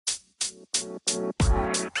Alright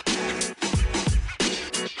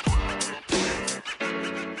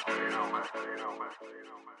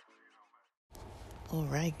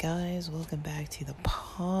guys, welcome back to the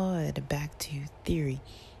pod, back to Theory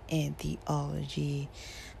and Theology,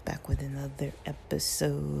 back with another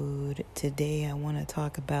episode. Today I want to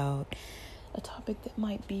talk about a topic that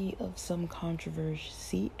might be of some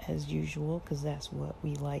controversy as usual, because that's what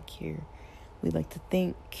we like here. We like to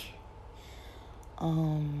think.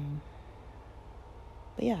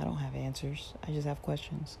 But yeah, I don't have answers. I just have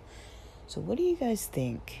questions. So what do you guys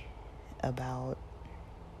think about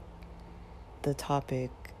the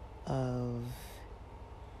topic of,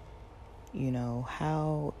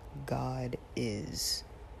 how God is,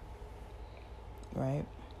 right?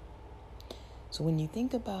 So when you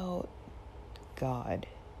think about God,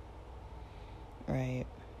 right,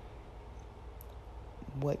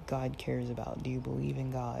 what God cares about, do you believe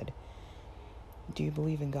in God? Do you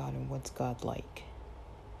believe in God, and what's God like?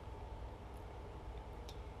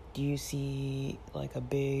 Do you see like a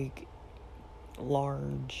big,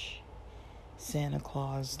 large Santa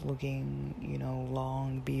Claus looking,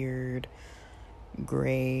 long beard,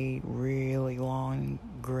 gray, really long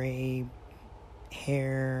gray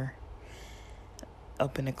hair,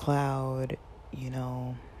 up in a cloud,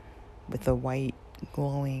 with a white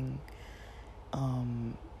glowing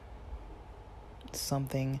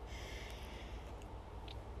something?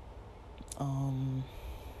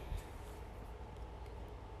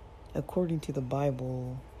 According to the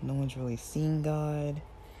Bible, no one's really seen God.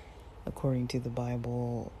 According to the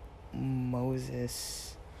Bible,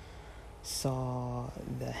 Moses saw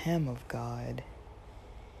the hem of God,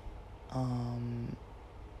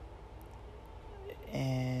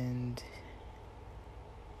 and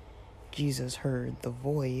Jesus heard the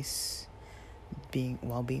voice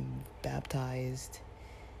while being baptized.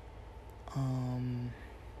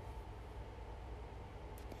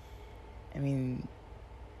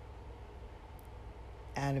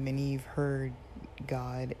 Adam and Eve heard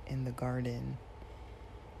God in the garden.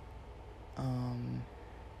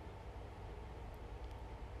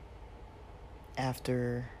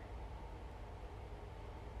 After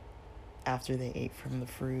they ate from the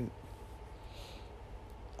fruit.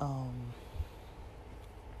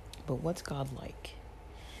 But what's God like?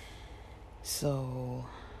 So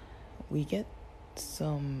we get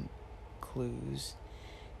some clues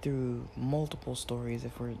through multiple stories,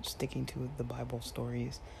 if we're sticking to the Bible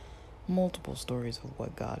stories, multiple stories of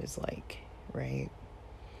what God is like, right?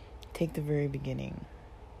 Take the very beginning,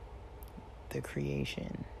 the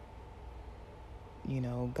creation.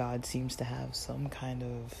 God seems to have some kind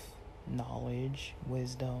of knowledge,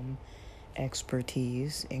 wisdom,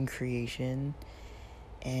 expertise in creation,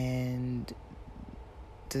 and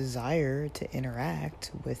desire to interact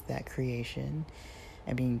with that creation.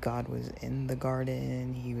 God was in the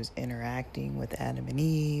garden. He was interacting with Adam and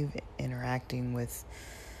Eve, interacting with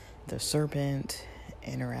the serpent,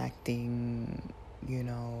 interacting,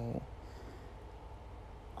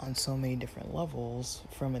 on so many different levels,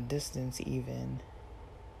 from a distance even.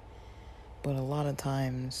 But a lot of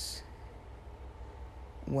times,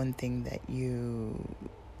 one thing that you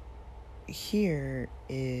hear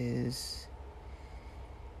is,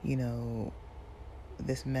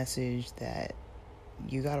 this message that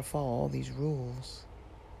you gotta follow all these rules,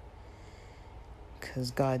 because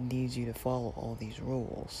God needs you to follow all these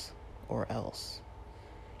rules, or else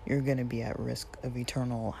you're gonna be at risk of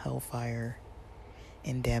eternal hellfire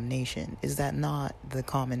and damnation. Is that not the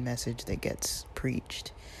common message that gets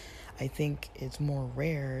preached? I think it's more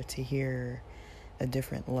rare to hear a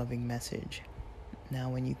different loving message. Now,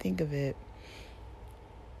 when you think of it,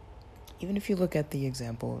 even if you look at the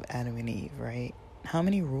example of Adam and Eve, right? How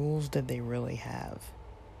many rules did they really have?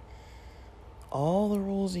 All the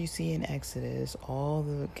rules you see in Exodus, all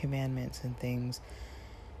the commandments and things,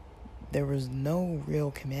 there was no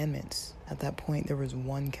real commandments. At that point, there was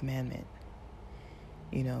one commandment.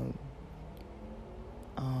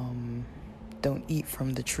 Don't eat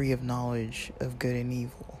from the tree of knowledge of good and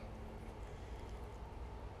evil.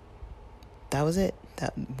 That was it.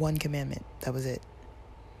 That one commandment. That was it.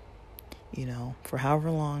 For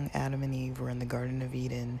however long Adam and Eve were in the Garden of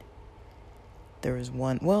Eden, there was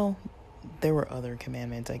one. Well, there were other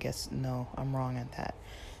commandments, I guess. No, I'm wrong at that.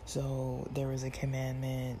 So there was a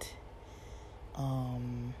commandment.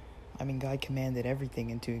 God commanded everything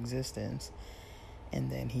into existence.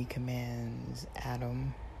 And then he commands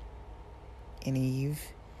Adam and Eve,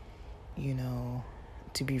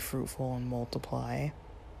 to be fruitful and multiply.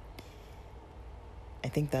 I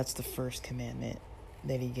think that's the first commandment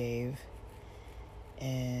that he gave.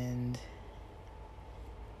 And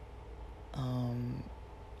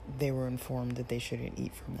they were informed that they shouldn't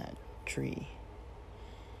eat from that tree.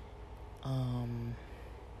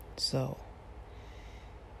 So,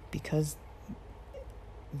 because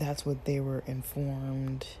that's what they were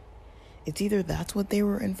informed, it's either that's what they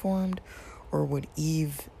were informed or what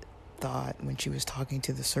Eve thought when she was talking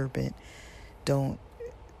to the serpent, don't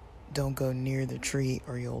go near the tree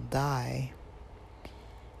or you'll die.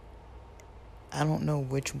 I don't know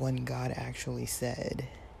which one God actually said,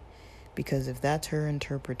 because if that's her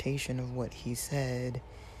interpretation of what he said,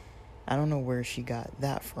 I don't know where she got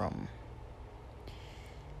that from.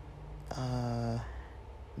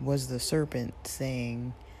 Was the serpent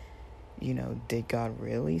saying, did God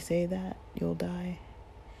really say that you'll die?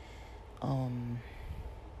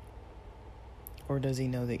 Or does he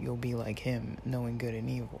know that you'll be like him, knowing good and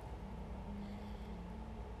evil?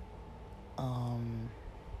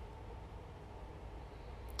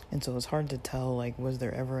 And so it's hard to tell, like, was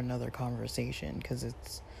there ever another conversation? Because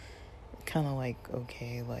it's kind of like,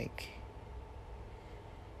 okay, like,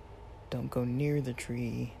 don't go near the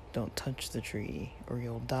tree, don't touch the tree, or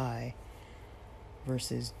you'll die,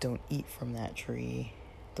 versus don't eat from that tree.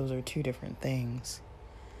 Those are two different things.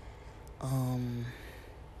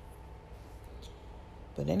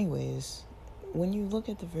 But anyways, when you look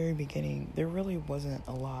at the very beginning, there really wasn't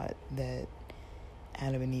a lot that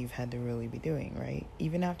Adam and Eve had to really be doing, right?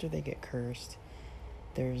 Even after they get cursed,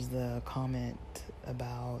 there's the comment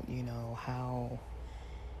about, how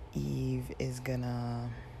Eve is gonna,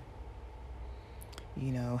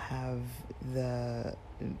 have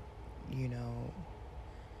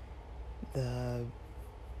the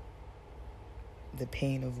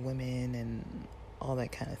pain of women and all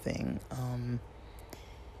that kind of thing,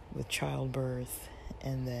 with childbirth,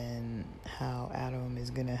 and then how Adam is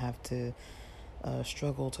gonna have to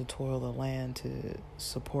struggle to toil the land to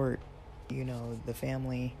support, the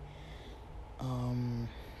family,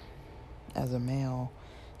 as a male.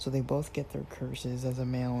 So they both get their curses as a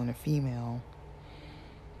male and a female.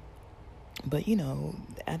 But,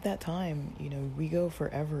 at that time, we go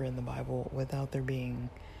forever in the Bible without there being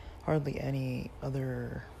hardly any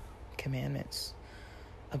other commandments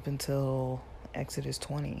up until Exodus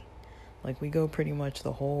 20. Like, we go pretty much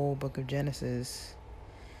the whole book of Genesis.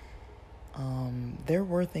 There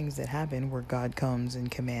were things that happen where God comes and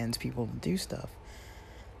commands people to do stuff.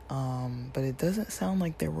 But it doesn't sound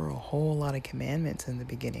like there were a whole lot of commandments in the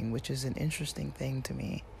beginning, which is an interesting thing to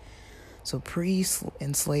me. So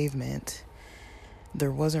pre-enslavement,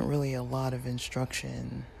 there wasn't really a lot of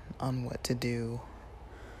instruction on what to do.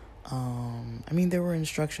 There were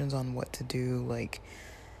instructions on what to do, like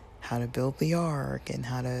how to build the ark and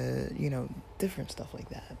how to, different stuff like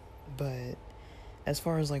that. But as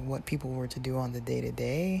far as like what people were to do on the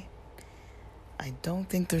day-to-day, I don't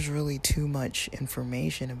think there's really too much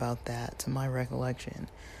information about that to my recollection.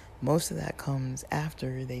 Most of that comes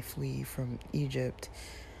after they flee from Egypt,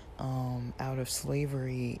 out of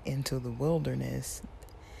slavery into the wilderness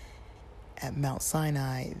at Mount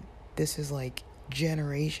Sinai. This is like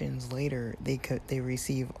generations later they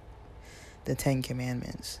receive the 10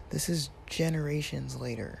 Commandments. This is generations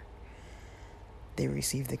later they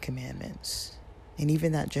receive the commandments. And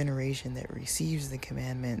even that generation that receives the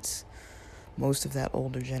commandments, most of that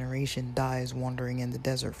older generation dies wandering in the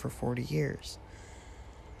desert for 40 years.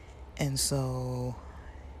 And so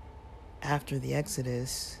after the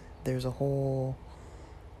Exodus, there's a whole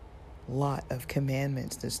lot of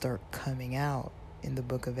commandments that start coming out in the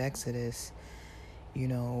book of Exodus,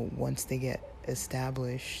 once they get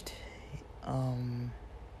established, or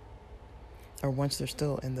once they're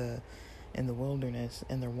still in the wilderness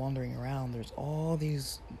and they're wandering around. There's all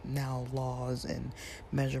these now laws and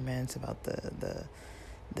measurements about the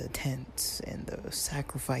tents and the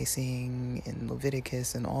sacrificing in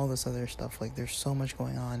Leviticus and all this other stuff. Like, there's so much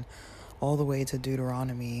going on, all the way to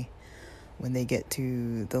Deuteronomy, when they get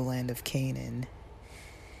to the land of Canaan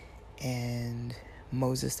and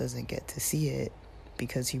Moses doesn't get to see it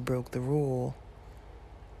because he broke the rule.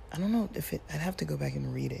 I don't know if I'd have to go back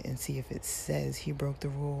and read it and see if it says he broke the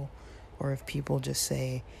rule, or if people just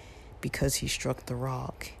say because he struck the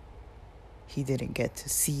rock, he didn't get to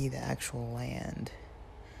see the actual land.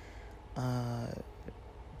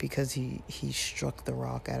 Because he struck the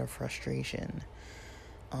rock out of frustration.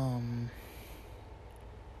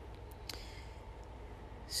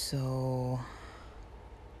 So,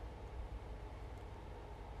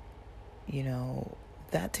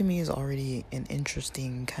 that to me is already an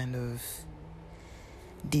interesting kind of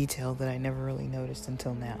detail that I never really noticed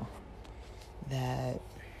until now. That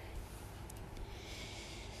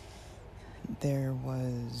there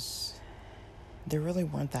really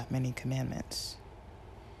weren't that many commandments.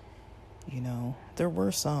 There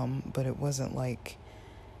were some, but it wasn't like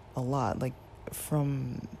a lot. Like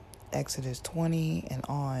from Exodus 20 and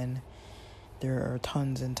on, there are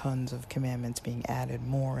tons and tons of commandments being added,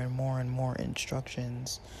 more and more and more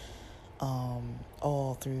instructions,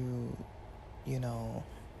 all through,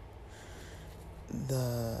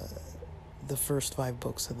 the first 5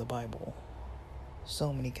 books of the Bible.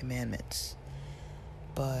 So many commandments.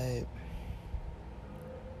 But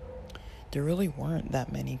there really weren't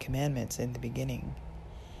that many commandments in the beginning.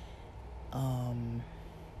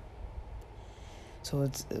 So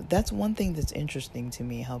that's one thing that's interesting to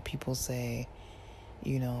me, how people say,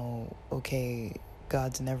 okay,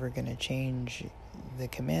 God's never going to change the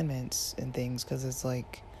commandments and things, because it's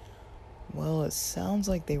like, well, it sounds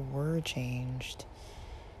like they were changed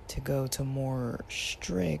to go to more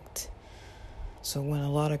strict. So when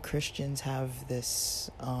a lot of Christians have this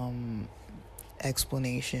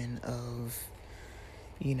explanation of,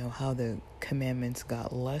 how the commandments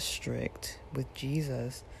got less strict with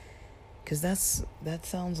Jesus, because that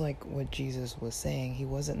sounds like what Jesus was saying. He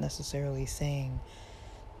wasn't necessarily saying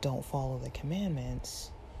don't follow the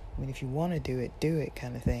commandments. I mean, if you want to do it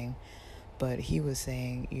kind of thing. But he was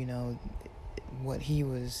saying, what he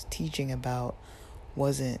was teaching about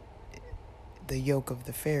wasn't the yoke of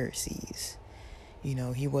the Pharisees.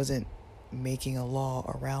 He wasn't making a law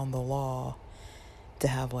around the law to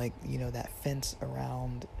have that fence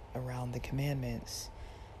around the commandments.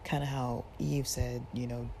 Kind of how Eve said,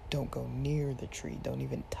 don't go near the tree, don't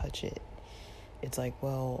even touch it. It's like,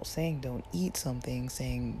 well, saying don't eat something,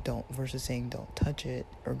 saying don't versus saying don't touch it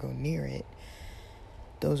or go near it,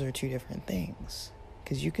 those are two different things.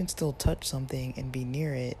 Because you can still touch something and be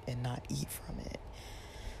near it and not eat from it.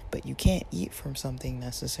 But you can't eat from something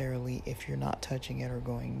necessarily if you're not touching it or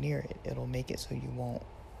going near it. It'll make it so you won't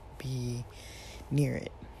be near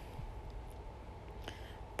it.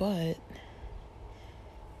 But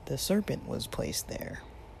the serpent was placed there,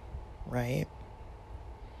 right?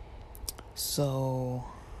 So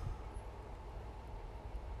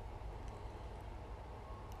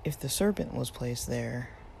if the serpent was placed there,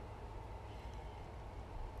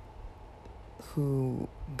 who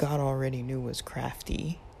God already knew was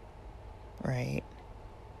crafty, right?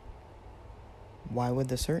 Why would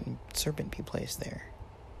the serpent be placed there?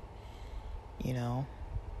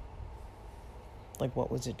 Like,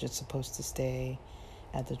 what was it just supposed to stay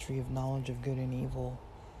at the tree of knowledge of good and evil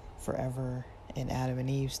forever, and Adam and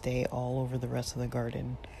Eve stay all over the rest of the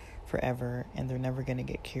garden forever, and they're never going to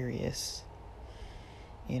get curious?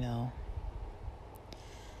 There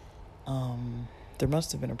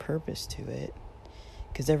must have been a purpose to it,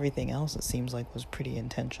 because everything else, it seems like, was pretty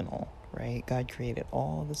intentional, right? God created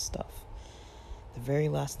all this stuff. The very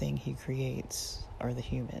last thing he creates are the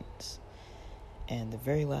humans, and the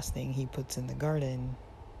very last thing he puts in the garden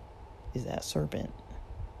is that serpent.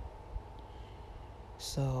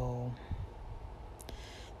 So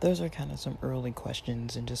those are kind of some early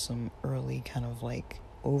questions and just some early kind of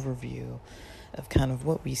overview of kind of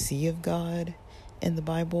what we see of God in the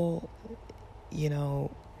Bible,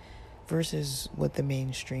 versus what the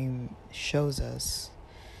mainstream shows us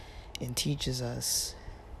and teaches us.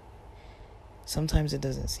 Sometimes it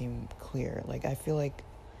doesn't seem clear. I feel like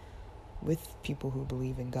with people who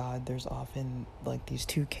believe in God, there's often these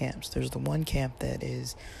two camps. There's the one camp that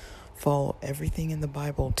is follow everything in the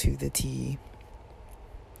Bible to the T.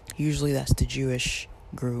 Usually that's the Jewish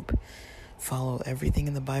group. Follow everything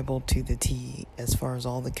in the Bible to the T as far as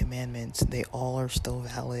all the commandments. They all are still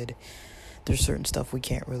valid. There's certain stuff we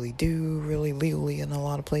can't really do really legally in a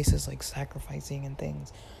lot of places, like sacrificing and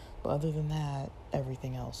things. But other than that,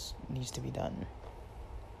 everything else needs to be done.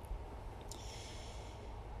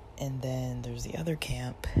 And then there's the other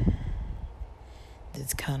camp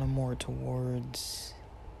that's kind of more towards,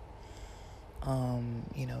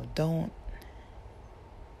 don't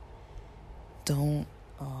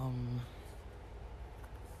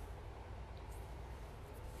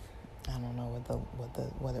I don't know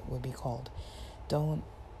what it would be called.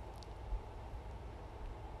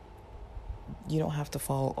 You don't have to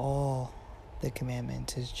follow all the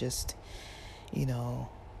commandments. It's just,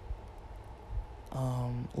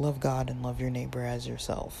 love God and love your neighbor as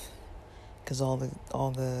yourself, because all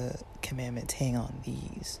the commandments hang on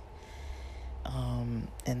these, and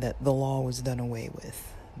that the law was done away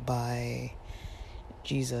with by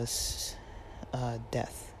Jesus'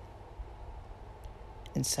 death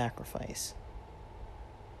and sacrifice.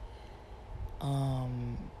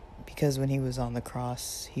 Because when he was on the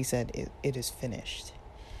cross, he said, it is finished.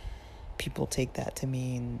 People take that to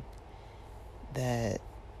mean that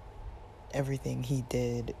everything he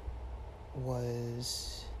did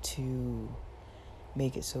was to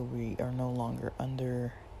make it so we are no longer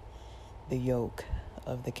under the yoke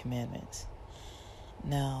of the commandments.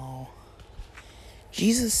 Now,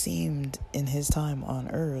 Jesus seemed in his time on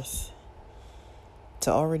earth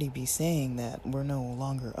to already be saying that we're no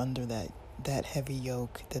longer under that heavy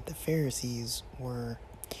yoke that the Pharisees were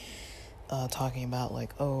talking about,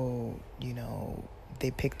 like, oh,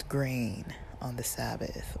 they picked grain on the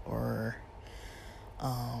Sabbath, or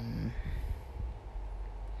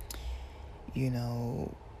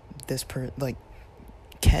like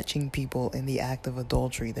catching people in the act of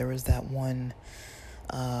adultery. There was that one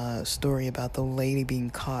story about the lady being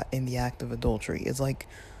caught in the act of adultery. It's like,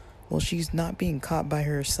 well, she's not being caught by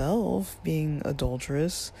herself being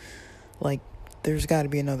adulterous. Like, there's got to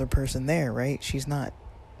be another person there, right? She's not.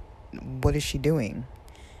 What is she doing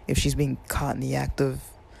if she's being caught in the act of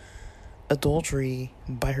adultery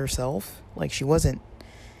by herself? Like, she wasn't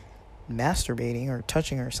masturbating or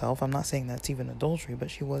touching herself. I'm not saying that's even adultery, but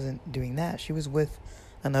she wasn't doing that. She was with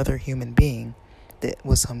another human being that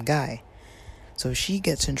was some guy. So she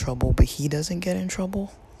gets in trouble, but he doesn't get in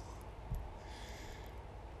trouble.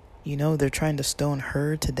 They're trying to stone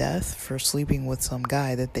her to death for sleeping with some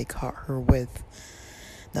guy that they caught her with.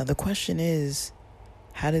 Now, the question is,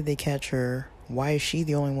 how did they catch her? Why is she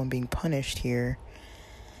the only one being punished here?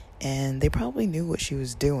 And they probably knew what she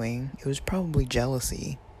was doing. It was probably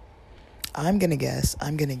jealousy. I'm gonna guess.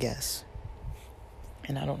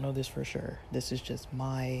 And I don't know this for sure. This is just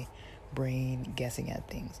my brain guessing at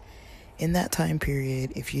things. In that time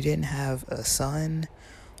period, if you didn't have a son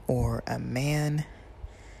or a man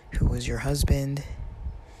who was your husband,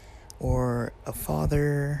 or a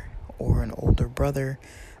father, or an older brother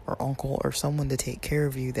or uncle, or someone to take care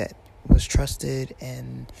of you that was trusted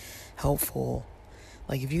and helpful,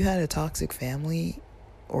 like if you had a toxic family,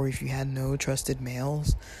 or if you had no trusted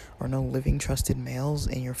males or no living trusted males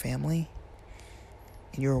in your family,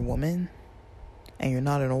 and you're a woman and you're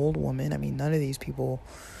not an old woman, I mean, none of these people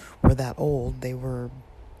were that old. They were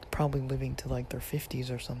probably living to like their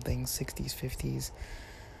 50s or something, 60s, 50s.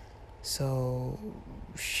 So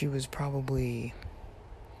she was probably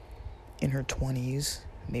in her 20s,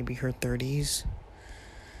 maybe her 30s,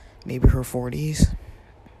 maybe her 40s.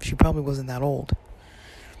 She probably wasn't that old.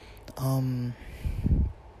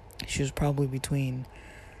 She was probably between,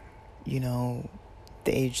 the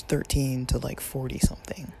age 13 to like 40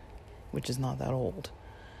 something, which is not that old.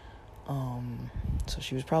 So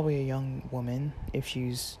she was probably a young woman.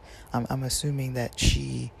 I'm assuming that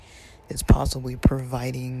she is possibly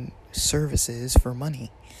providing services for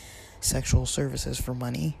money, sexual services for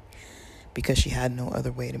money, because she had no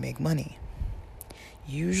other way to make money.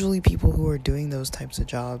 Usually people who are doing those types of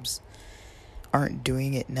jobs aren't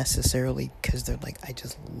doing it necessarily because they're like, I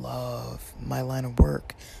just love my line of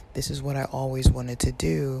work. This is what I always wanted to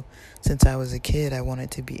do since I was a kid. I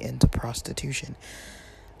wanted to be into prostitution.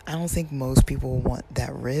 I don't think most people want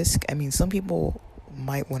that risk. I mean, some people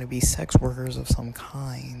might want to be sex workers of some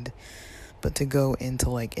kind, but to go into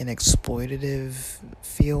like an exploitative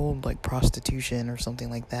field like prostitution or something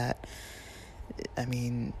like that, I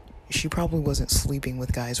mean, she probably wasn't sleeping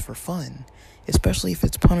with guys for fun, especially if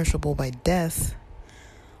it's punishable by death.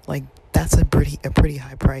 Like, that's a pretty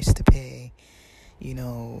high price to pay,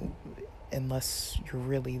 unless you're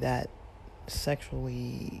really that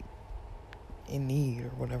sexually in need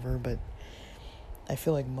or whatever. But I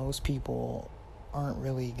feel like most people aren't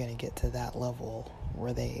really going to get to that level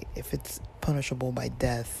where if it's punishable by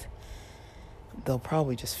death, they'll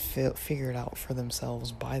probably just figure it out for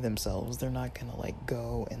themselves by themselves. They're not going to like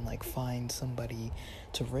go and like find somebody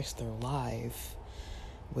to risk their life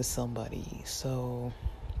with somebody. So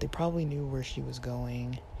they probably knew where she was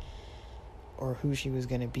going or who she was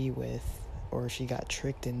going to be with, or she got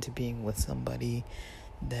tricked into being with somebody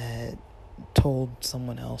that told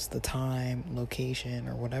someone else the time, location,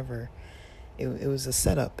 or whatever. It was a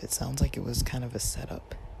setup. It sounds like it was kind of a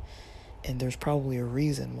setup. And there's probably a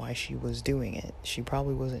reason why she was doing it. She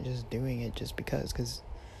probably wasn't just doing it just because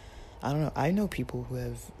I don't know. I know people who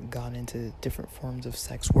have gone into different forms of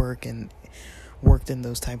sex work and worked in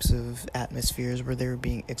those types of atmospheres where they were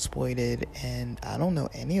being exploited, and I don't know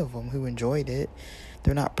any of them who enjoyed it.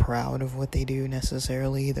 They're not proud of what they do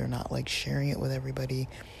necessarily. They're not like sharing it with everybody.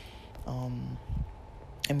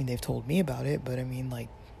 I mean, they've told me about it, but I mean, like,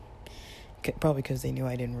 probably because they knew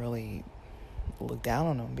I didn't really look down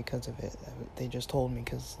on them because of it. They just told me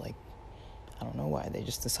because, like, I don't know why. They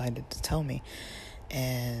just decided to tell me.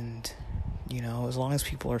 And, as long as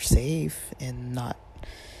people are safe and not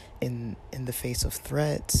in the face of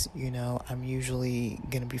threats, I'm usually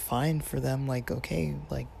gonna be fine for them. Like, okay,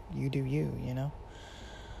 like, you do you,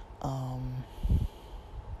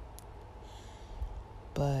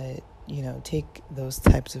 But, take those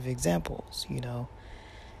types of examples.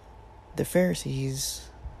 The Pharisees,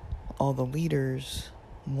 all the leaders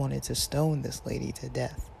wanted to stone this lady to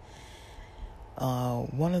death.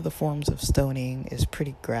 One of the forms of stoning is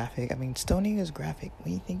pretty graphic. I mean, stoning is graphic.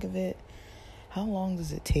 When you think of it, how long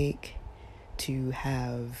does it take to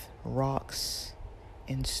have rocks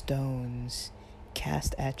and stones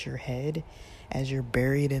cast at your head as you're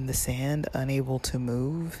buried in the sand, unable to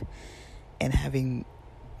move, and having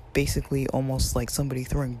basically almost like somebody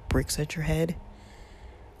throwing bricks at your head?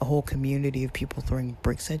 A whole community of people throwing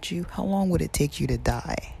bricks at you. How long would it take you to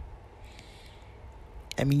die?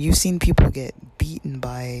 I mean, you've seen people get beaten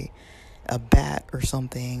by a bat or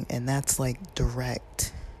something, and that's like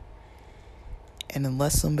direct. And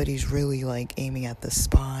unless somebody's really like aiming at the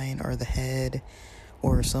spine or the head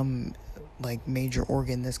or some like major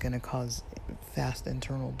organ that's going to cause fast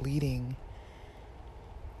internal bleeding,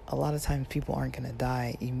 a lot of times people aren't going to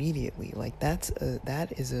die immediately. Like it's a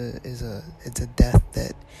death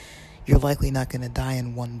that you're likely not going to die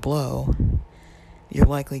in one blow. You're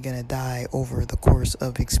likely going to die over the course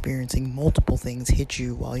of experiencing multiple things hit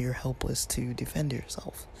you while you're helpless to defend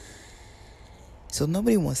yourself. So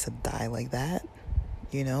nobody wants to die like that.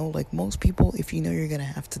 Like most people, if you know you're going to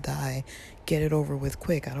have to die, get it over with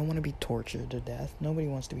quick. I don't want to be tortured to death. Nobody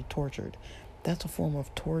wants to be tortured. That's a form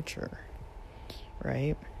of torture,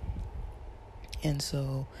 right? And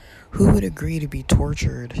so who would agree to be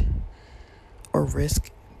tortured or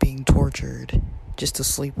risk being tortured just to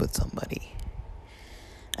sleep with somebody?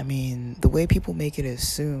 I mean, the way people make it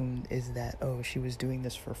assumed is that, oh, she was doing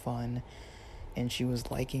this for fun and she was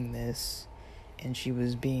liking this and she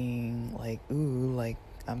was being like, ooh, like,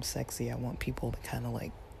 I'm sexy. I want people to kind of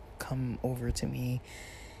like come over to me.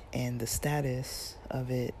 And the status of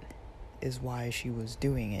it is why she was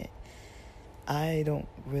doing it. I don't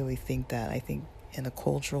really think that. I think in a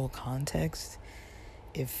cultural context,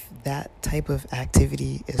 if that type of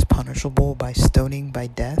activity is punishable by stoning, by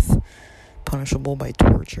death, punishable by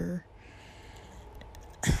torture,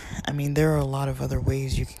 I mean, there are a lot of other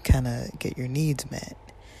ways you can kind of get your needs met.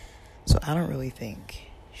 So I don't really think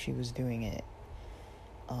she was doing it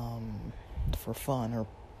for fun or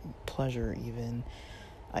pleasure even.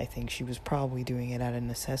 I think she was probably doing it out of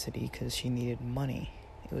necessity because she needed money.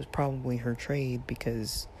 It was probably her trade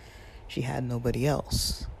because she had nobody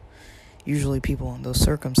else. Usually people in those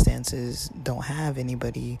circumstances don't have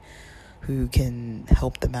anybody who can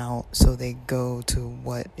help them out, so they go to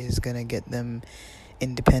what is going to get them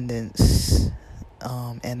independence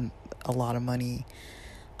and a lot of money,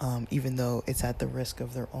 even though it's at the risk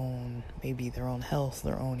of their own health,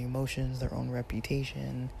 their own emotions, their own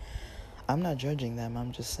reputation. I'm not judging them,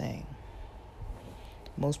 I'm just saying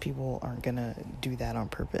most people aren't going to do that on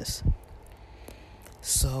purpose.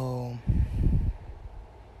 So,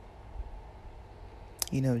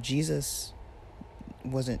 Jesus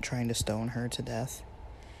wasn't trying to stone her to death.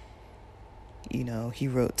 He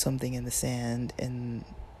wrote something in the sand and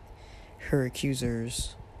her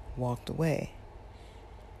accusers walked away.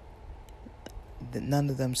 None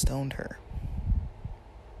of them stoned her.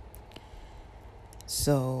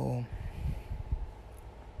 So,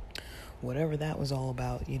 whatever that was all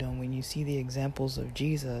about, when you see the examples of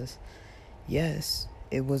Jesus, yes,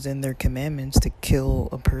 it was in their commandments to kill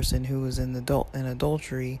a person who was in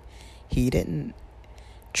adultery. He didn't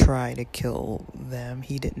try to kill them.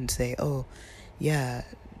 He didn't say, oh, yeah,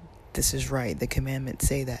 this is right. The commandments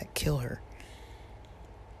say that. Kill her.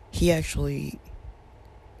 He actually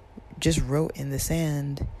just wrote in the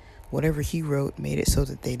sand. Whatever he wrote made it so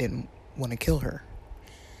that they didn't want to kill her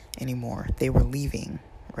anymore. They were leaving,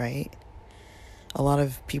 right? A lot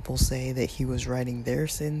of people say that he was writing their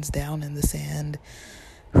sins down in the sand.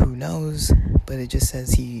 Who knows? But it just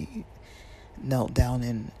says he knelt down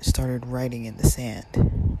and started writing in the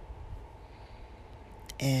sand.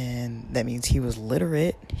 And that means he was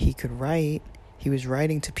literate. He could write. He was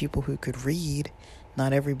writing to people who could read.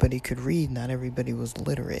 Not everybody could read. Not everybody was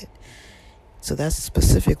literate. So that's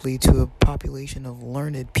specifically to a population of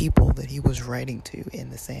learned people that he was writing to in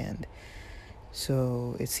the sand.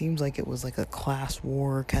 So it seems like it was like a class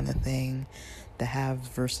war kind of thing. The haves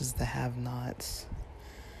versus the have-nots.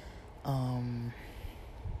 I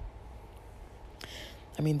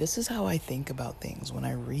mean, this is how I think about things. When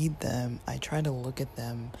I read them, I try to look at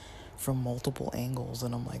them from multiple angles.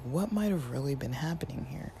 And I'm like, what might have really been happening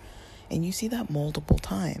here? And you see that multiple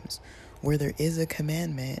times where there is a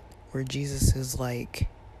commandment where Jesus is like,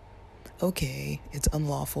 okay, it's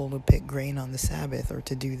unlawful to pick grain on the Sabbath, or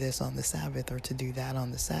to do this on the Sabbath, or to do that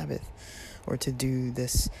on the Sabbath, or to do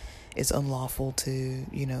this. It's unlawful to,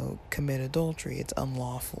 commit adultery. It's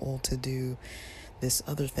unlawful to do this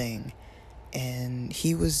other thing. And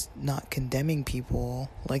he was not condemning people.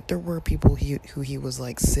 Like, there were people who he was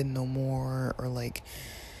like, sin no more, or like,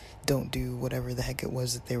 don't do whatever the heck it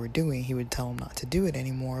was that they were doing. He would tell them not to do it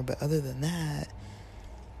anymore. But other than that,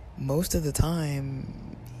 most of the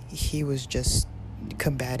time, he was just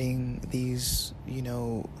combating these,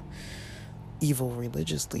 evil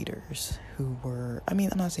religious leaders who were, I'm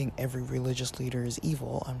not saying every religious leader is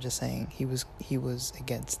evil. I'm just saying he was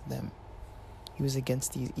against them. He was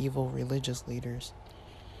against these evil religious leaders.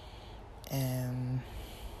 And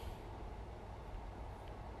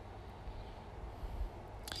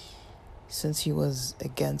since he was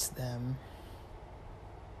against them,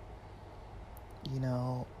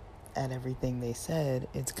 at everything they said,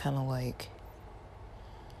 it's kind of like,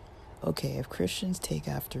 okay, if Christians take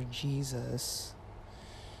after Jesus,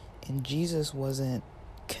 and Jesus wasn't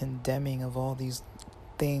condemning of all these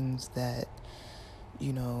things that,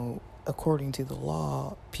 according to the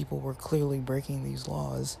law, people were clearly breaking these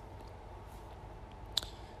laws,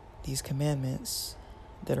 these commandments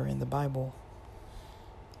that are in the Bible,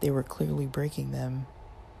 they were clearly breaking them,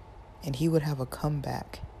 and he would have a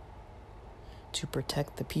comeback to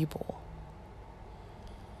protect the people.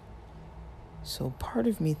 So part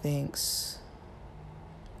of me thinks,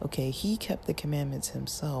 okay, he kept the commandments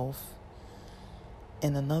himself,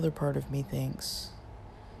 and another part of me thinks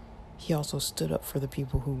he also stood up for the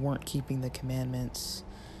people who weren't keeping the commandments,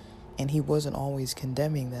 and he wasn't always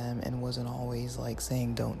condemning them and wasn't always like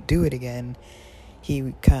saying don't do it again.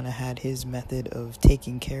 He kind of had his method of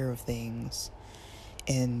taking care of things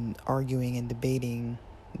and arguing and debating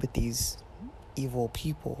with these evil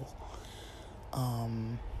people.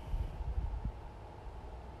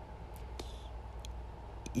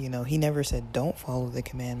 He never said don't follow the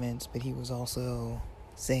commandments, but he was also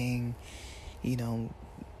saying,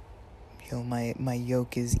 my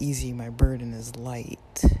yoke is easy, my burden is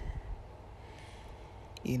light.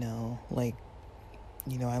 I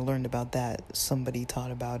learned about that. Somebody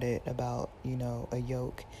taught about it, about, a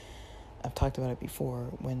yoke. I've talked about it before.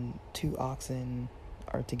 When two oxen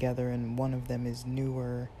are together and one of them is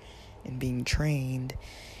newer and being trained,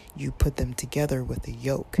 you put them together with a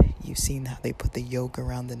yoke. You've seen how they put the yoke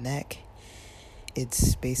around the neck.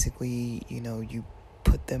 It's basically, you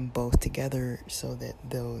put them both together so that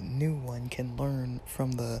the new one can learn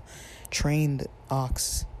from the trained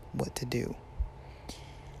ox what to do.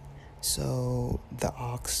 So the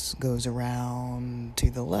ox goes around to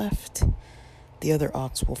the left, the other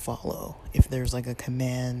ox will follow. If there's like a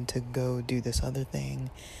command to go do this other thing,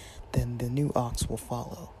 then the new ox will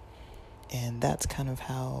follow. And that's kind of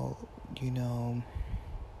how,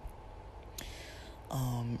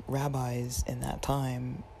 rabbis in that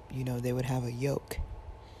time, they would have a yoke.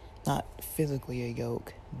 Not physically a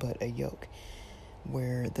yoke, but a yoke,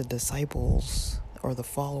 where the disciples or the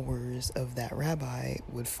followers of that rabbi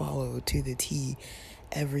would follow to the T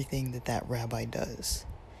everything that rabbi does.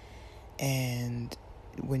 And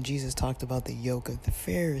when Jesus talked about the yoke of the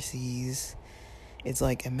Pharisees, it's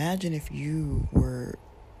like, imagine if you were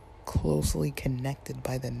closely connected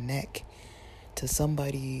by the neck to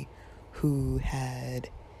somebody who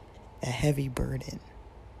had a heavy burden,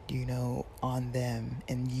 on them,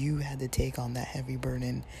 and you had to take on that heavy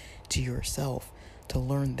burden to yourself to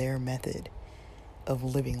learn their method of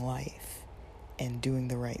living life and doing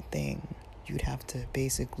the right thing. You'd have to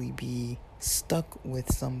basically be stuck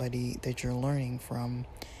with somebody that you're learning from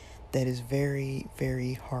that is very,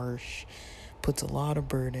 very harsh, puts a lot of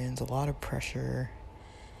burdens, a lot of pressure.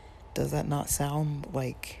 Does that not sound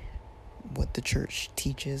like what the church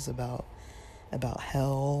teaches about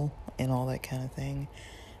hell and all that kind of thing?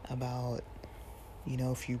 About,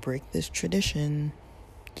 if you break this tradition,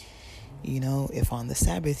 if on the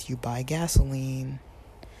Sabbath you buy gasoline,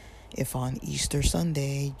 if on Easter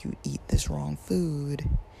Sunday you eat this wrong food,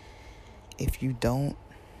 if you don't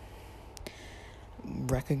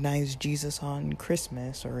recognize Jesus on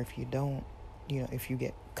Christmas, or if you don't, if you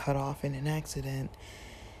get cut off in an accident,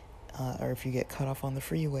 or if you get cut off on the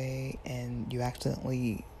freeway and you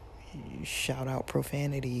accidentally shout out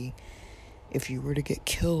profanity, if you were to get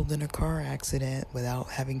killed in a car accident without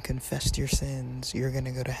having confessed your sins, you're going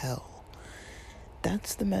to go to hell.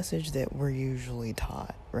 That's the message that we're usually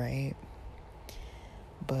taught, right?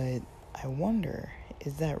 But I wonder,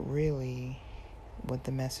 is that really what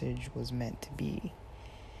the message was meant to be?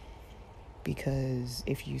 Because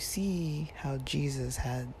if you see how Jesus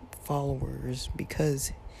had followers,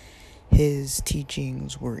 because his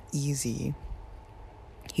teachings were easy,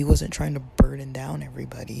 he wasn't trying to burden down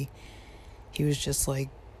everybody. He was just like,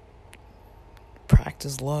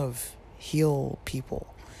 practice love, heal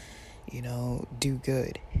people, do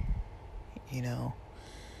good, you know.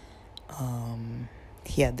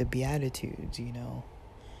 He had the Beatitudes, you know.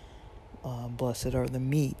 Blessed are the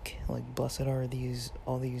meek. Like, blessed are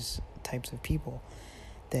all these types of people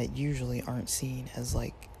that usually aren't seen as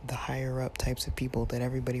like the higher up types of people that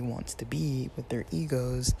everybody wants to be with their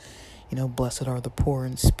egos. You know, blessed are the poor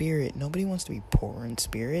in spirit. Nobody wants to be poor in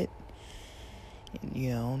spirit. You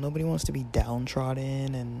know, nobody wants to be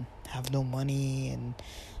downtrodden and have no money and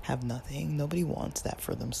have nothing. Nobody wants that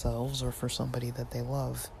for themselves or for somebody that they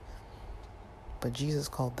love. But Jesus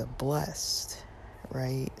called them blessed,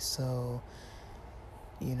 right? So,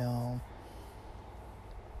 you know,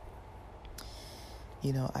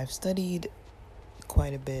 I've studied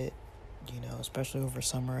quite a bit, you know, especially over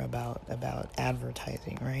summer about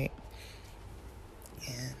advertising, right?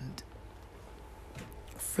 And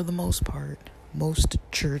for the most part, most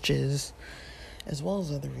churches, as well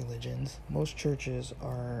as other religions, most churches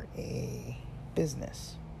are a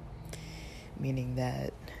business, meaning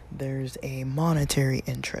that there's a monetary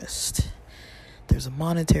interest. There's a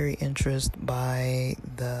monetary interest by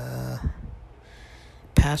the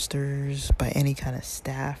pastors, by any kind of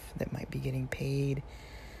staff that might be getting paid.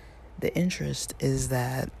 The interest is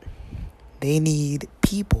that they need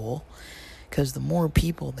people, because the more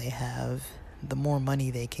people they have, the more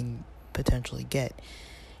money they can potentially get.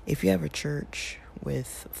 If you have a church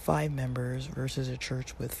with 5 members versus a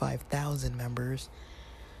church with 5,000 members,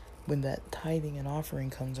 when that tithing and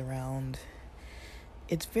offering comes around,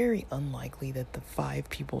 it's very unlikely that the 5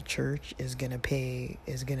 people church is gonna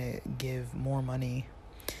give more money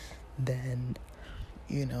than,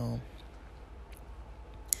 you know,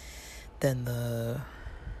 than the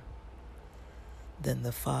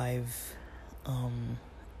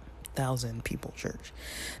 5,000 people church.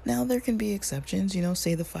 Now there can be exceptions, you know,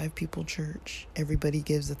 say the 5 people church, everybody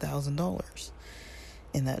gives $1,000,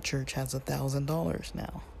 and that church has $1,000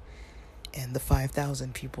 now. And the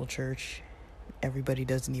 5,000 people church, everybody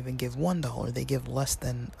doesn't even give $1, they give less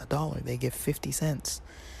than $1, they give 50 cents.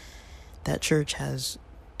 That church has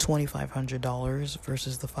 $2,500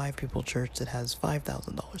 versus the 5 people church that has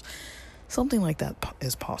 $5,000. Something like that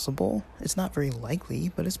is possible. It's not very likely,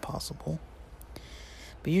 but it's possible.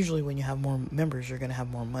 But usually when you have more members, you're going to have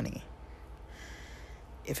more money.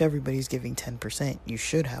 If everybody's giving 10%, you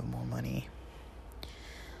should have more money.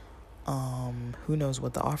 Who knows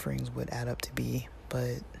what the offerings would add up to be,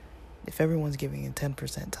 but if everyone's giving a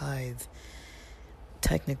 10% tithe,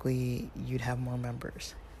 technically you'd have more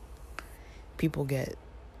members. People get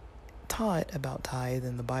taught about tithe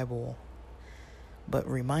in the Bible, but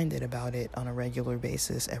reminded about it on a regular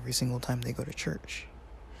basis every single time they go to church.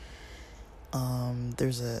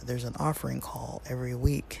 There's an offering call every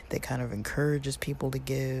week that kind of encourages people to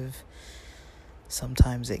give.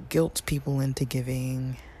 Sometimes it guilts people into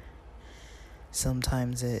giving.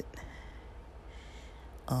 Sometimes it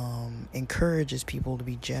encourages people to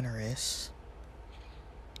be generous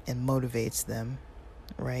and motivates them,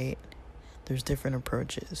 right? There's different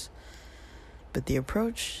approaches. But the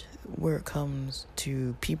approach where it comes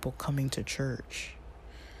to people coming to church,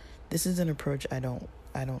 this is an approach I don't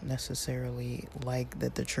necessarily like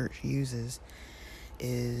that the church uses,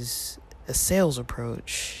 is a sales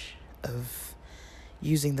approach of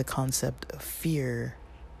using the concept of fear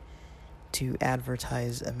to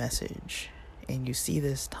advertise a message. And you see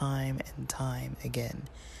this time and time again,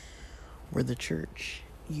 where the church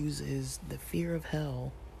uses the fear of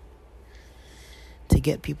hell to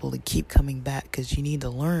get people to keep coming back, because you need to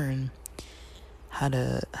learn how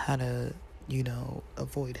to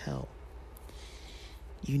avoid hell.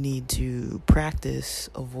 You need to practice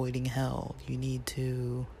avoiding hell.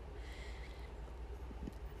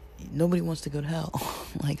 Nobody wants to go to hell.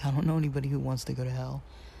 Like, I don't know anybody who wants to go to hell.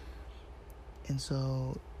 And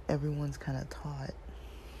so everyone's kind of taught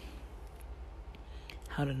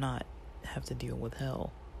how to not have to deal with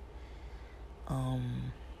hell.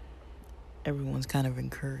 Everyone's kind of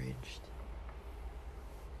encouraged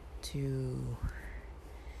to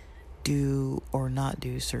do or not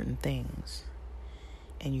do certain things.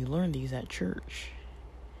 And you learn these at church.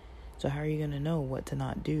 So how are you going to know what to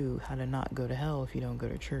not do, how to not go to hell if you don't go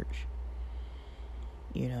to church?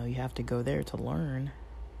 You know, you have to go there to learn,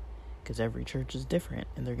 because every church is different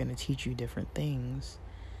and they're going to teach you different things.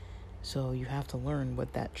 So you have to learn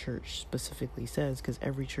what that church specifically says, because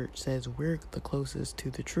every church says we're the closest to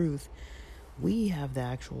the truth. We have the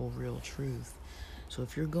actual real truth. So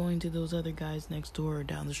if you're going to those other guys next door or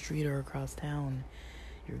down the street or across town,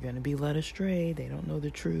 you're going to be led astray. They don't know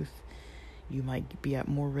the truth. You might be at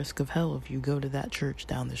more risk of hell if you go to that church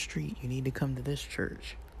down the street. You need to come to this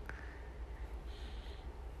church.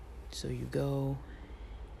 So you go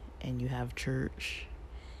and you have church,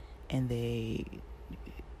 and they,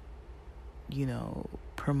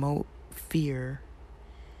 promote fear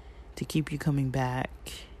to keep you coming back,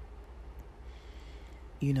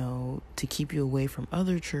 to keep you away from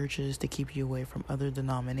other churches, to keep you away from other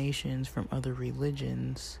denominations, from other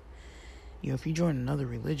religions. If you join another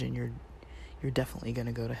religion, you're definitely going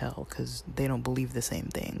to go to hell, because they don't believe the same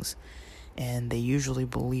things, and they usually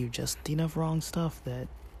believe just enough wrong stuff that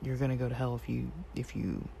you're going to go to hell if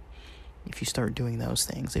you start doing those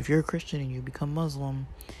things. If you're a Christian and you become Muslim,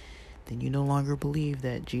 then you no longer believe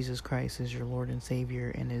that Jesus Christ is your Lord and Savior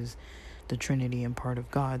and is the Trinity and part of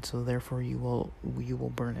God, so therefore you will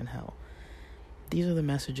burn in hell. These are the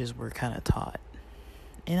messages we're kind of taught,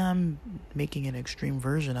 and I'm making an extreme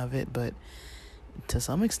version of it, but to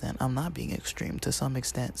some extent I'm not being extreme. To some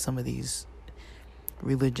extent, some of these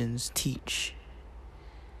religions teach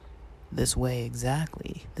this way.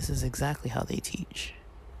 Exactly, this is exactly how they teach.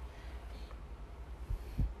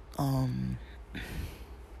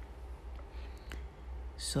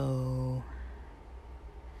 So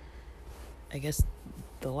I guess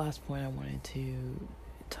the last point I wanted to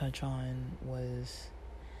touch on was,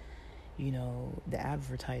 the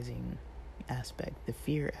advertising aspect, the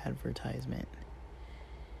fear advertisement.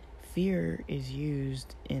 Fear is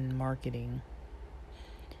used in marketing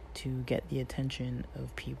to get the attention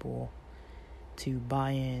of people to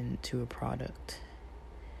buy into a product.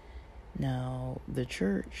 Now, the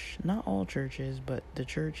church, not all churches, but the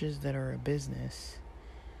churches that are a business,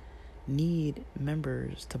 need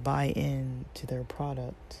members to buy in to their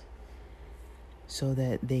product so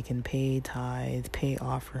that they can pay tithes, pay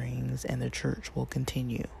offerings, and the church will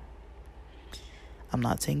continue. I'm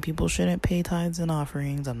not saying people shouldn't pay tithes and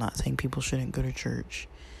offerings. I'm not saying people shouldn't go to church.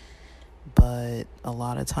 But a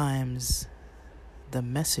lot of times, the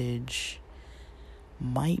message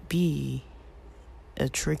might be a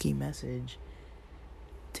tricky message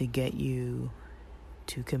to get you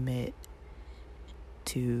to commit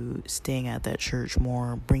to staying at that church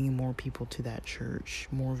more, bringing more people to that church,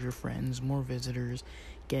 more of your friends, more visitors,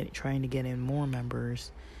 trying to get in more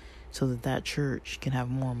members so that church can have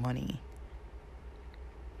more money.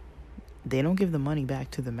 They don't give the money back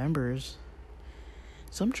to the members.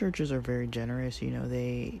 Some churches are very generous,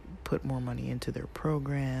 they put more money into their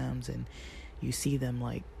programs, and you see them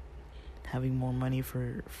having more money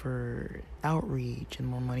for outreach, and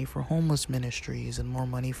more money for homeless ministries, and more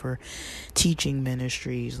money for teaching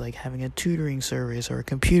ministries, like having a tutoring service or a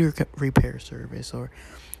computer repair service, or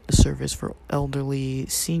a service for elderly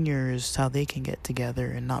seniors, how they can get together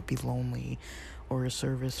and not be lonely, or a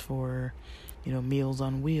service for, Meals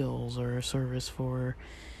on Wheels, or a service for,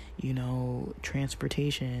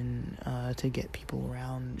 transportation to get people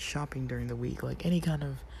around shopping during the week, like any kind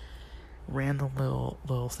of random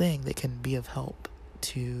little thing that can be of help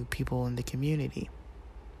to people in the community.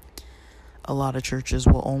 A lot of churches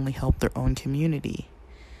will only help their own community.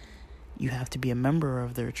 You have to be a member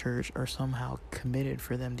of their church or somehow committed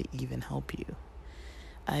for them to even help you.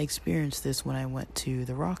 I experienced this when I went to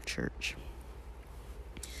the Rock Church.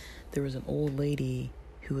 There was an old lady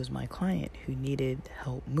who was my client who needed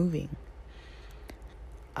help moving.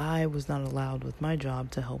 I was not allowed with my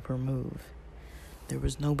job to help her move. There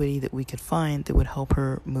was nobody that we could find that would help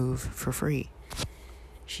her move for free.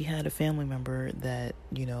 She had a family member that,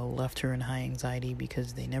 left her in high anxiety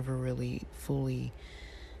because they never really fully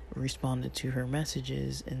responded to her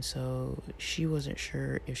messages, and so she wasn't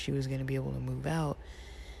sure if she was going to be able to move out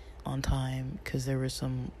on time because there was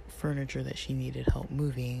some furniture that she needed help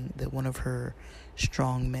moving that one of her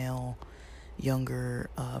strong male younger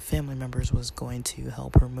family members was going to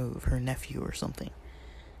help her move, her nephew or something.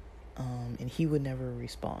 And he would never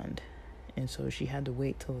respond. And so she had to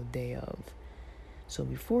wait till the day of. So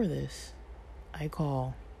before this, I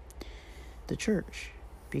call the church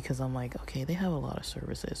because I'm like, okay, they have a lot of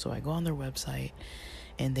services. So I go on their website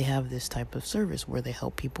and they have this type of service where they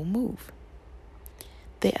help people move.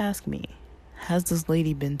 They ask me, has this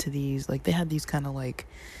lady been to these, they had these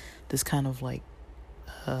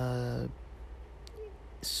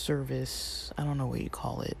service, I don't know what you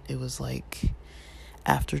call it. It was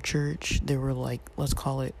after church, there were let's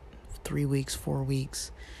call it 3 weeks, 4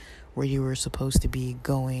 weeks, where you were supposed to be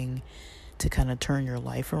going to kind of turn your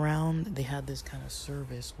life around. They had this kind of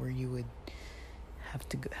service where you would have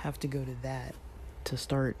to go to that to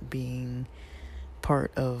start being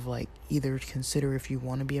part of either consider if you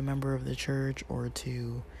want to be a member of the church or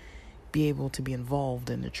to be able to be involved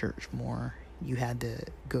in the church more. You had to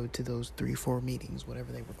go to those 3-4 meetings,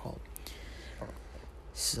 whatever they were called.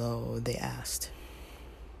 So they asked,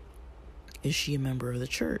 is she a member of the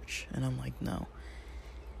church? And I'm like, no.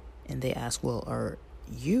 And they asked, well, are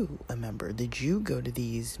you a member? Did you go to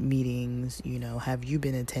these meetings? Have you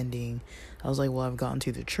been attending? I was like, well, I've gone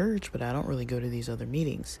to the church, but I don't really go to these other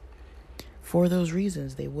meetings. For those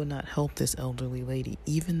reasons, they would not help this elderly lady,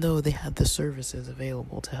 even though they had the services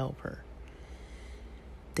available to help her.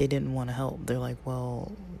 They didn't want to help. They're like,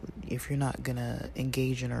 well, if you're not going to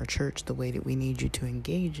engage in our church the way that we need you to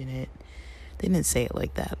engage in it. They didn't say it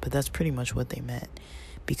like that, but that's pretty much what they meant.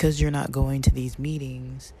 Because you're not going to these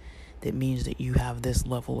meetings, that means that you have this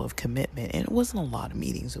level of commitment. And it wasn't a lot of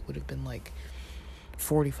meetings. It would have been like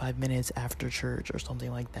 45 minutes after church or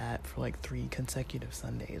something like that for like 3 consecutive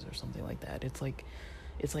Sundays or something like that. It's like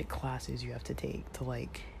classes you have to take to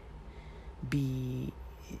like be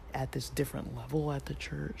at this different level at the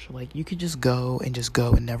church. Like, you could just go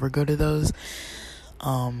and never go to those.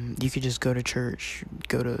 You could just go to church,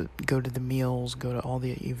 go to the meals, go to all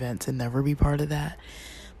the events and never be part of that.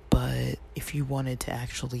 But if you wanted to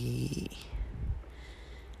actually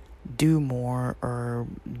do more or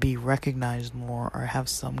be recognized more or have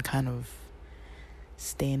some kind of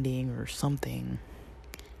standing or something,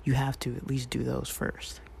 you have to at least do those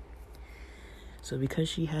first. So because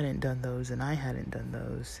she hadn't done those and I hadn't done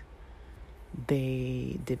those,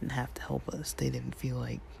 they didn't have to help us. They didn't feel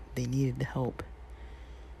like they needed to help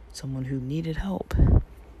someone who needed help.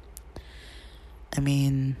 I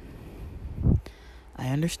mean, I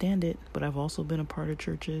understand it, but I've also been a part of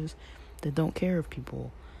churches that don't care if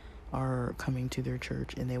people are coming to their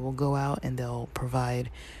church, and they will go out and they'll provide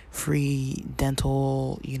free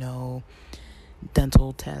dental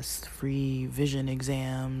tests, free vision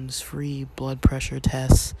exams, free blood pressure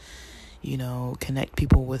tests, connect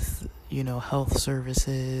people with, health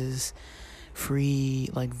services, free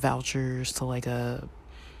like vouchers to like a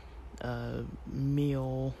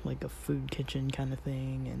meal, like a food kitchen kind of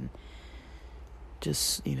thing, and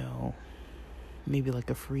just, maybe like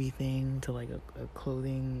a free thing to like a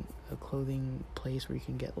clothing place where you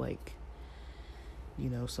can get like,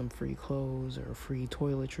 some free clothes or free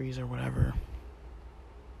toiletries or whatever.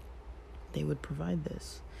 They would provide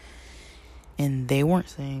this. And they weren't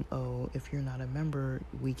saying, oh, if you're not a member,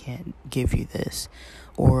 we can't give you this.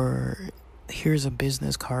 Or here's a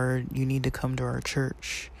business card, you need to come to our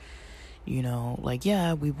church. Like,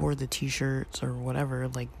 yeah, we wore the t-shirts or whatever.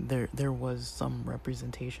 Like, there was some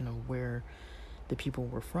representation of where the people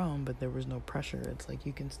were from, but there was no pressure. It's like,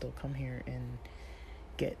 you can still come here and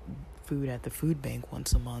get food at the food bank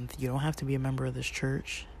once a month. You don't have to be a member of this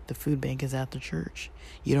church. The food bank is at the church.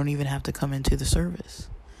 You don't even have to come into the service.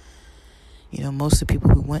 Most of the people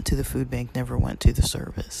who went to the food bank never went to the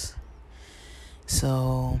service.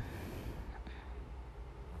 So,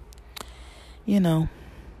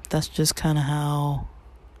 that's just kind of how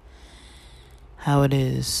it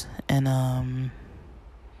is. And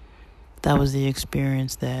that was the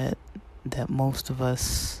experience that most of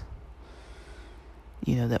us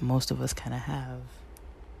kind of have.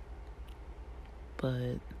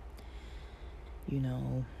 But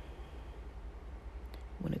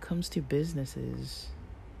when it comes to businesses,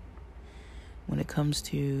 when it comes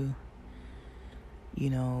to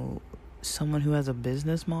someone who has a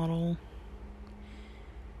business model,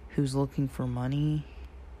 who's looking for money,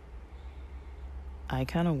 I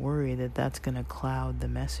kind of worry that that's going to cloud the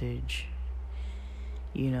message,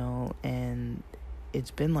 and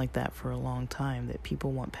it's been like that for a long time, that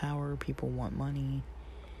people want power, people want money,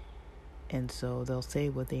 and so they'll say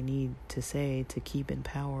what they need to say to keep in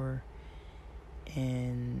power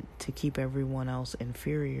and to keep everyone else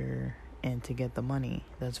inferior and to get the money.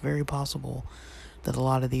 That's very possible that a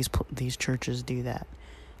lot of these churches do that.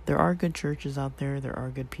 There are good churches out there. There are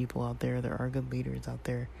good people out there. There are good leaders out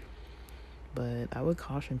there. But I would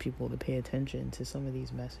caution people to pay attention to some of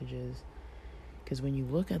these messages. Because when you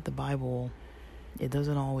look at the Bible, it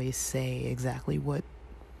doesn't always say exactly what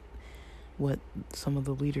some of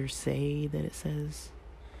the leaders say that it says.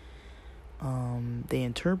 They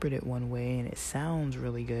interpret it one way and it sounds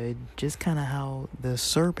really good. Just kind of how the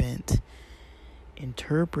serpent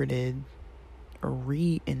interpreted or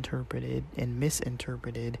reinterpreted and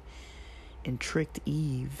misinterpreted and tricked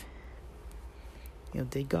Eve.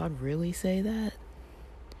 Did God really say that?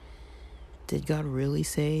 Did God really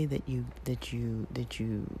say that you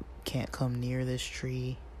can't come near this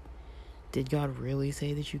tree? Did God really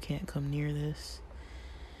say that you can't come near this?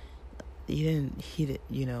 He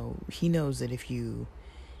knows that if you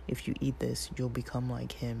eat this, you'll become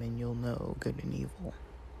like him and you'll know good and evil.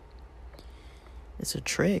 It's a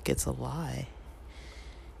trick, it's a lie.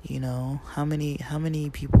 How many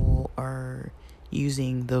people are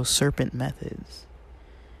using those serpent methods?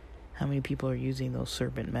 How many people are using those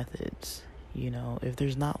serpent methods? If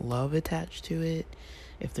there's not love attached to it,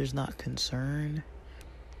 if there's not concern,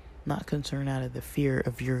 Not concern out of the fear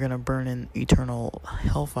of you're going to burn in eternal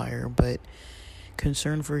hellfire, but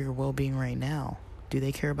concern for your well-being right now. Do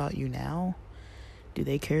they care about you now? Do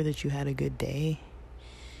they care that you had a good day?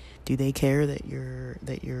 Do they care that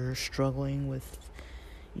you're struggling with,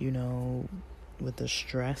 with the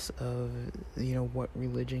stress of, what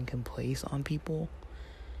religion can place on people?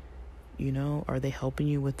 Are they helping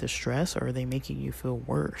you with the stress, or are they making you feel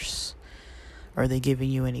worse? Are they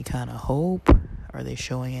giving you any kind of hope? Are they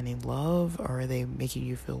showing any love, or are they making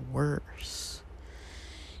you feel worse?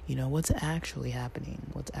 What's actually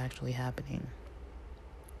happening?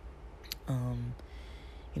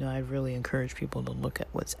 I really encourage people to look at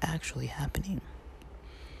what's actually happening.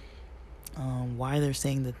 Why they're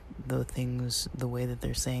saying the things the way that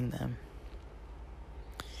they're saying them.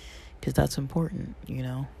 Because that's important,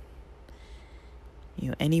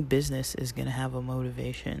 any business is going to have a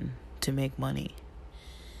motivation to make money.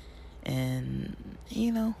 And,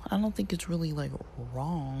 I don't think it's really,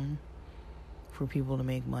 wrong for people to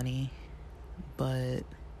make money. But,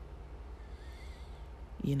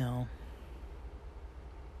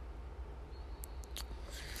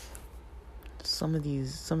 some of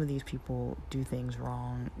these people do things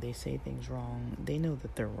wrong. They say things wrong. They know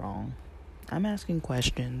that they're wrong. I'm asking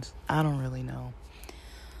questions. I don't really know.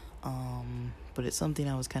 But it's something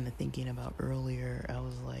I was kind of thinking about earlier. I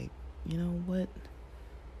was like, what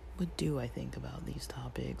do I think about these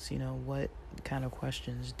topics? What kind of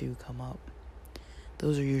questions do come up?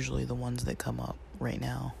 Those are usually the ones that come up right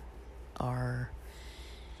now. Are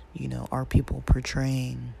people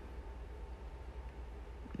portraying,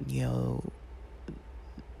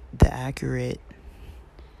 the accurate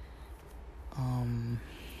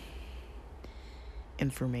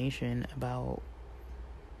information about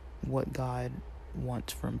what God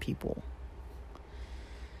wants from people?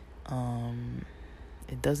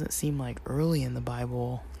 It doesn't seem like early in the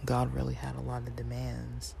Bible God really had a lot of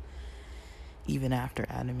demands. Even after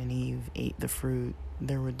Adam and Eve ate the fruit,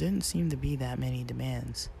 there didn't seem to be that many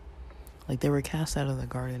demands. They were cast out of the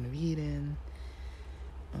Garden of Eden.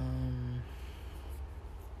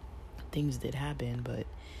 Things did happen, but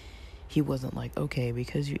he wasn't like, okay,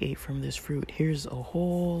 because you ate from this fruit, here's a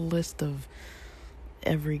whole list of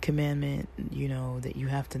every commandment, that you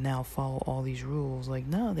have to now follow all these rules.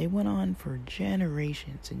 No, they went on for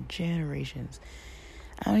generations and generations.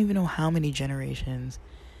 I don't even know how many generations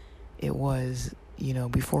it was,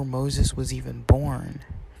 before Moses was even born.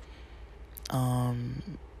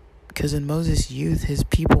 Because in Moses' youth, his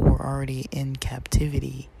people were already in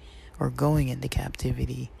captivity or going into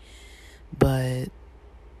captivity. But,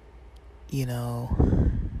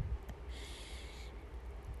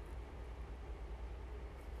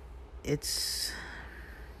 it's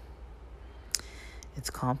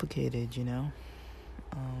complicated,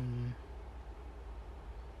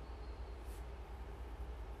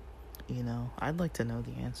 I'd like to know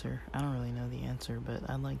the answer. I don't really know the answer, but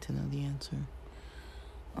I'd like to know the answer.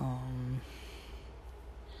 But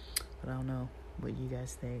I don't know what you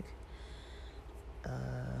guys think.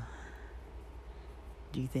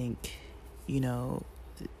 Do you think,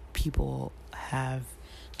 people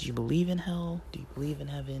do you believe in hell? Do you believe in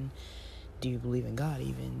heaven? Do you believe in God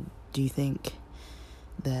even? Do you think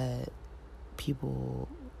that people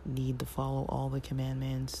need to follow all the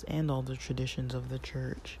commandments and all the traditions of the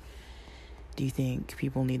church? Do you think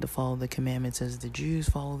people need to follow the commandments as the Jews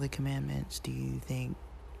follow the commandments? Do you think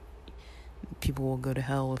people will go to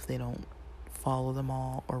hell if they don't follow them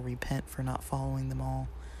all or repent for not following them all?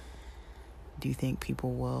 Do you think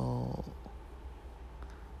people will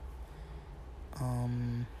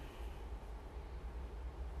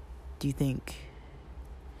do you think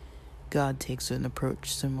God takes an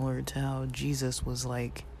approach similar to how Jesus was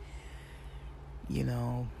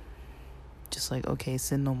just okay,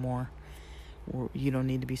 sin no more. You don't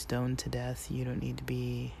need to be stoned to death. You don't need to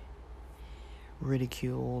be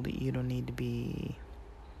ridiculed. You don't need to be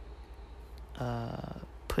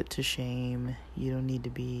put to shame. You don't need to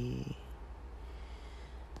be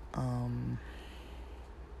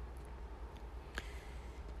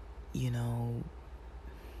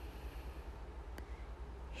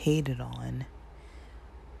hated on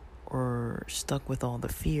or stuck with all the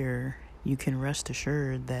fear. You can rest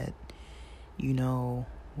assured that you know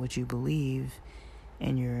what you believe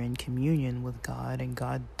and you're in communion with God and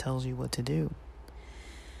God tells you what to do.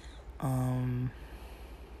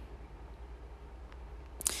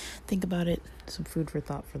 Think about it. Some food for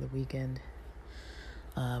thought for the weekend.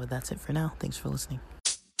 But that's it for now. Thanks for listening.